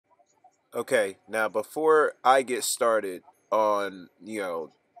Okay, now before I get started on,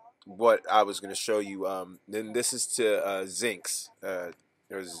 what I was going to show you, then this is to Zinx.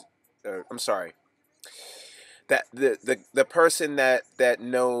 There's, I'm sorry, that the person that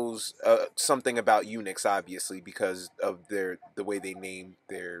knows something about Unix, obviously, because of the way they name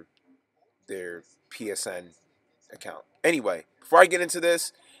their PSN account. Anyway, before I get into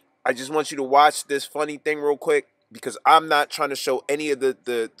this, I just want you to watch this funny thing real quick because I'm not trying to show any of the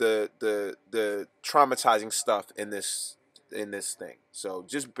traumatizing stuff in this thing. So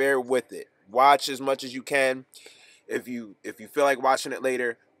just bear with it. Watch as much as you can. If you feel like watching it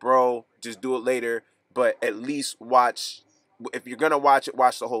later, bro, just do it later. But at least watch. If you're gonna watch it,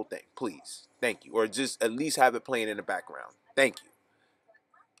 watch the whole thing, please. Thank you. Or just at least have it playing in the background. Thank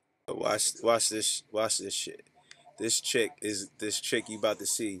you. Watch this shit. This chick you about to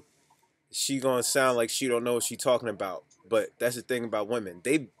see. She gonna sound like she don't know what she talking about. But that's the thing about women.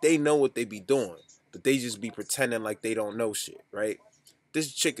 They know what they be doing, but they just be pretending like they don't know shit, right?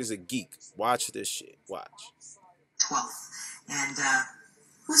 This chick is a geek. Watch this shit. Watch. 12th. And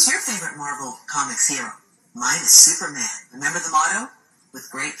who's your favorite Marvel Comics hero? Mine is Superman. Remember the motto? With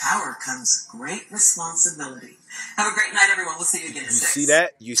great power comes great responsibility. Have a great night, everyone. We'll see you again at 6. See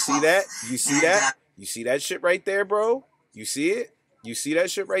that? You see that? You see that? You see that shit right there, bro? You see it? You see that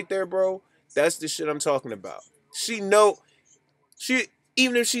shit right there, bro? That's the shit I'm talking about. She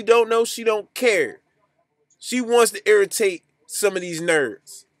even if she don't know, she don't care. She wants to irritate some of these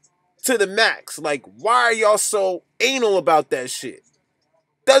nerds to the max. Like, why are y'all so anal about that shit?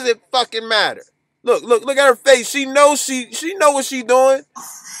 Doesn't fucking matter. Look at her face. She knows she know what she doing.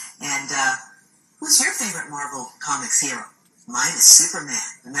 And who's your favorite Marvel Comics hero? Mine is Superman.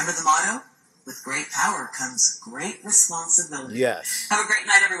 Remember the motto? With great power comes great responsibility. Yes. Have a great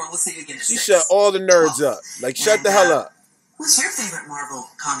night, everyone. We'll see you again at 6. She shut all the nerds up. Like, shut the hell up. Who's your favorite Marvel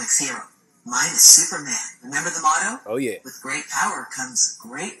Comics hero? Mine is Superman. Remember the motto? Oh, yeah. With great power comes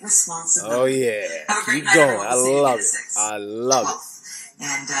great responsibility. Oh, yeah. Have a great Keep night, going. everyone. I We'll see you love again it. at 6. I love it.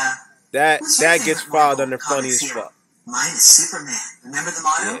 And That who's your gets favorite filed Marvel under funny Comics as hero? fuck. Mine is Superman. Remember the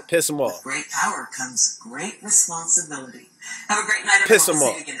motto? Yeah, piss him With off. great power comes great responsibility. Have a great night, everyone. Piss him We'll see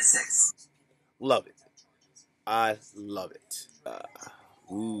off. you again at 6. Love it. I love it.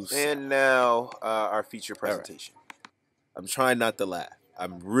 And now our feature presentation. Right. I'm trying not to laugh.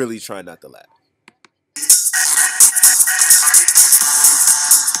 I'm really trying not to laugh.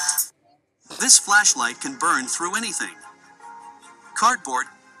 This flashlight can burn through anything. Cardboard,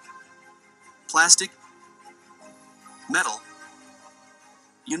 plastic, metal,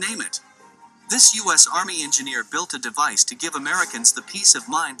 you name it. This U.S. Army engineer built a device to give Americans the peace of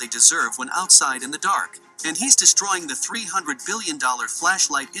mind they deserve when outside in the dark. And he's destroying the $300 billion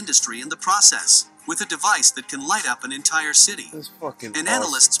flashlight industry in the process, with a device that can light up an entire city. That's fucking and awesome.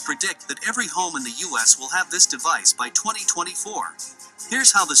 Analysts predict that every home in the U.S. will have this device by 2024.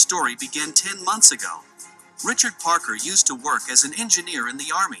 Here's how the story began 10 months ago. Richard Parker used to work as an engineer in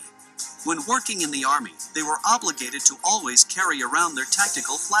the Army. When working in the Army, they were obligated to always carry around their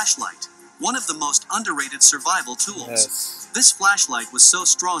tactical flashlight, one of the most underrated survival tools. Yes. This flashlight was so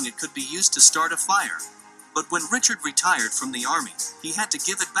strong it could be used to start a fire. But when Richard retired from the Army, he had to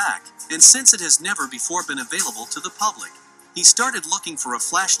give it back, and since it has never before been available to the public, he started looking for a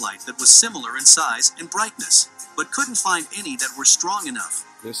flashlight that was similar in size and brightness, but couldn't find any that were strong enough.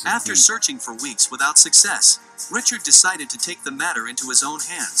 After searching for weeks without success, Richard decided to take the matter into his own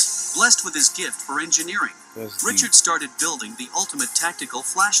hands. Blessed with his gift for engineering, Richard started building the ultimate tactical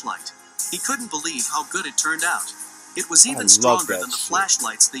flashlight. He couldn't believe how good it turned out. It was even stronger than the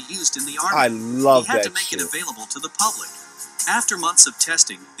flashlights they used in the Army. I love that shit. He had to make it available to the public. After months of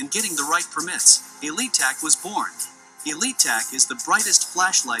testing and getting the right permits, EliteTac was born. EliteTac is the brightest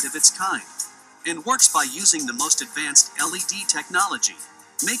flashlight of its kind, and works by using the most advanced LED technology,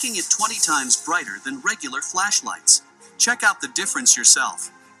 making it 20 times brighter than regular flashlights. Check out the difference yourself.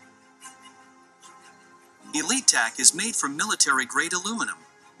 EliteTac is made from military-grade aluminum,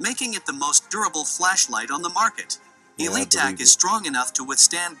 making it the most durable flashlight on the market. EliteTac is strong enough to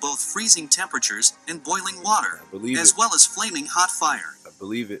withstand both freezing temperatures and boiling water, as well as flaming hot fire. I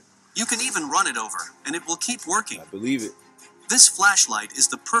believe it. You can even run it over, and it will keep working. I believe it. This flashlight is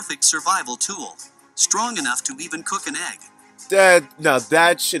the perfect survival tool, strong enough to even cook an egg.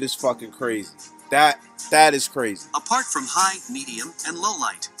 That shit is fucking crazy. That is crazy. Apart from high, medium, and low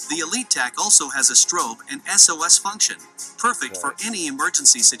light, the EliteTac also has a strobe and SOS function, perfect for any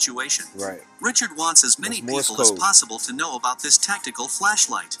emergency situation. Right. Richard wants as many people as possible to know about this tactical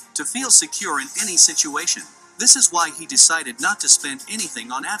flashlight, to feel secure in any situation. This is why he decided not to spend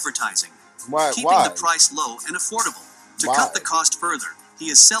anything on advertising, keeping the price low and affordable. To cut the cost further, he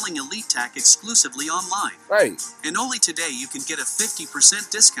is selling Elite Tack exclusively online. Right. And only today you can get a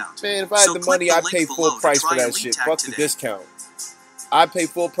 50% discount. Man, if I had the money, I'd pay full price for that shit. Fuck the discount. I'd pay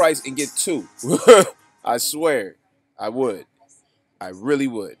full price and get 2. I swear. I would. I really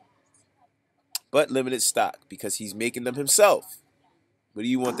would. But limited stock because he's making them himself. What do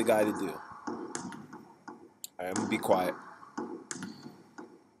you want the guy to do? Alright, I'm gonna be quiet.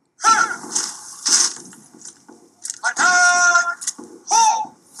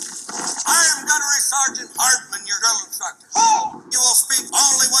 I am Gunnery Sergeant Hardman, your drill instructor. You will speak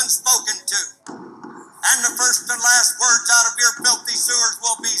only when spoken to. And the first and last words out of your filthy sewers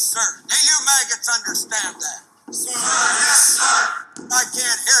will be, sir. Do you maggots understand that? Sir, yes, sir. I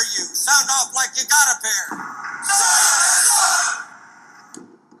can't hear you. Sound off like you got a pair. Sir, yes, sir.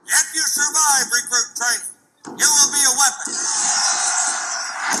 If you survive recruit training, you will be a weapon.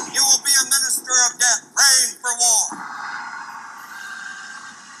 You will be a minister of death, praying for war.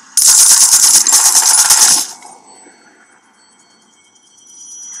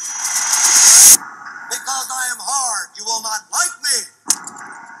 Because I am hard, you will not like me.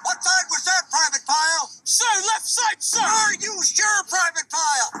 What side was that, Private Pile? Sir, left side, sir. You sure, Private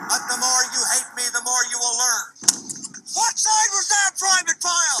Pile. But the more you hate me, the more you will learn. What side was that, Private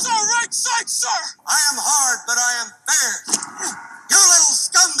Pile? Sir, right side, sir. I am hard, but I am fair. You little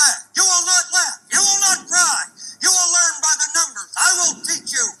scumbag. You will not laugh. You will not cry. You will learn by the numbers. I will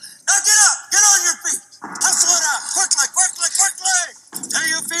teach you. Now get up. Get on your feet. Hustle it out. Quickly, quickly, quickly. Do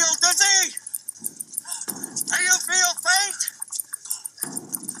you feel dizzy? Do you feel faint?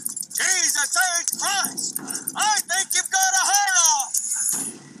 Jesus H. Christ. I think you've got a heart off.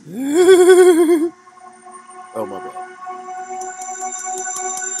 Oh my bad.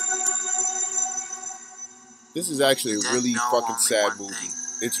 This is actually a really fucking sad movie.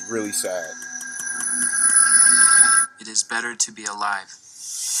 It's really sad. It is better to be alive.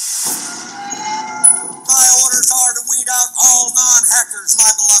 My orders are to weed out all non-hackers,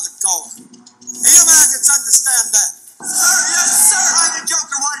 my beloved corps. Do you maggots understand that? Sir, yes, sir. Private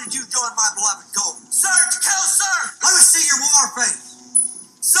Joker, why did you join my beloved corps? Sir, to kill, sir. Let me see your war face.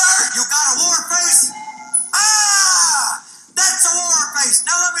 Sir, you got a war face? Ah! That's a war face.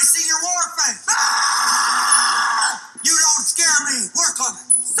 Now let me see your war face. Ah! You don't scare me. Work on it.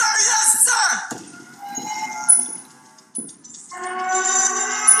 Sir, yes, sir.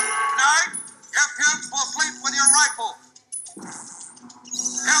 Tonight, your pupils will sleep with your rifle.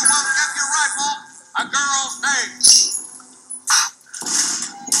 You will give your rifle a girl's name.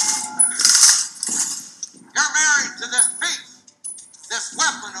 You're married to this piece, this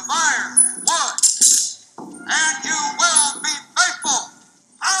weapon of iron, wood, and you will be faithful.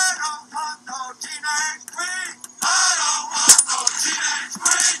 I don't want no teenage queen. I don't want no teenage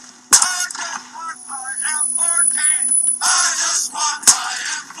queen. I just want my M14. I just want my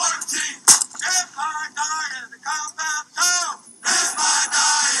M14. If I die in the combat zone, if I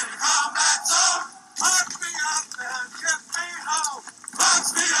die in the combat zone, lock me up and ship me home. Lock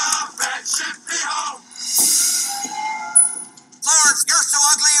me up and ship me home. Florence, you're so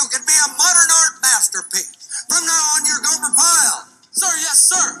ugly you could be a modern art masterpiece. From now on, you're Gomer Pyle. Sir, yes,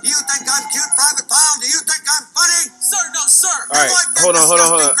 sir. Do you think I'm cute, Private Pyle? Do you think I'm funny? Sir, no, sir. All right, hold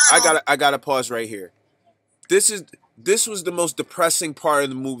on. I gotta pause right here. This was the most depressing part of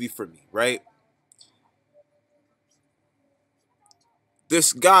the movie for me, right?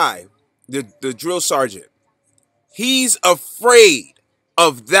 This guy, the drill sergeant, he's afraid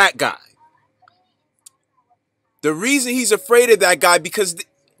of that guy. The reason he's afraid of that guy because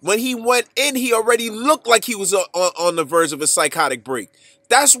when he went in, he already looked like he was on the verge of a psychotic break.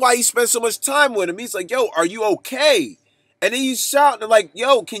 That's why he spent so much time with him. He's like, yo, are you okay? And then he's shouting like,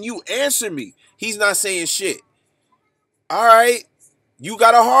 yo, can you answer me? He's not saying shit. All right. You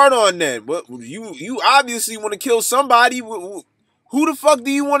got a hard on then. But you obviously want to kill somebody. Who the fuck do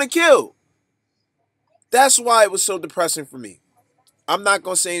you want to kill? That's why it was so depressing for me. I'm not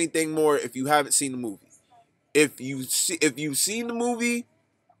going to say anything more if you haven't seen the movie. If you've seen the movie,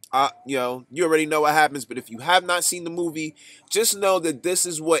 you already know what happens. But if you have not seen the movie, just know that this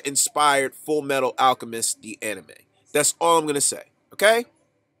is what inspired Full Metal Alchemist, the anime. That's all I'm gonna say. Okay?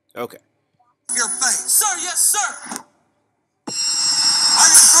 Okay. Your face. Sir, yes, sir. Are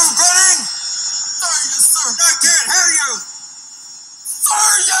you through grinning? Sir, yes, sir. I can't hear you. Sir,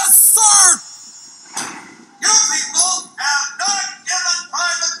 yes, sir. You people have not given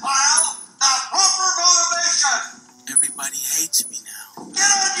Private Pyle the proper motivation. Everybody hates me now. Get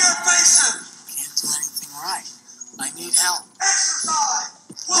on your faces. Can't do anything right. I need help. Exercise.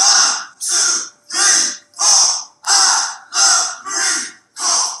 1, 2, 3, 4. I love Marine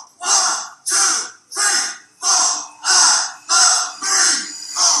Corps. 1, 2, 3, 4. I love Marine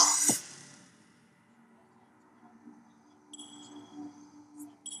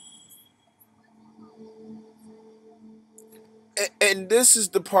And this is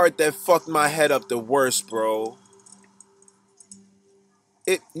the part that fucked my head up the worst, bro.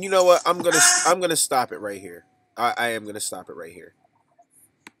 You know what? I'm gonna stop it right here. I am gonna stop it right here.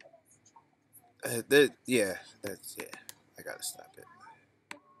 Yeah, I gotta stop it.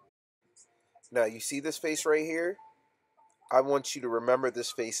 Now you see this face right here. I want you to remember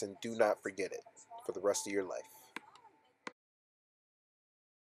this face and do not forget it for the rest of your life.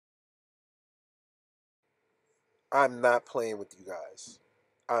 I'm not playing with you guys.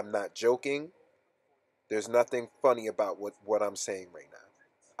 I'm not joking. There's nothing funny about what I'm saying right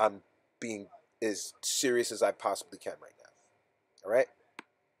now. I'm being as serious as I possibly can right now. All right?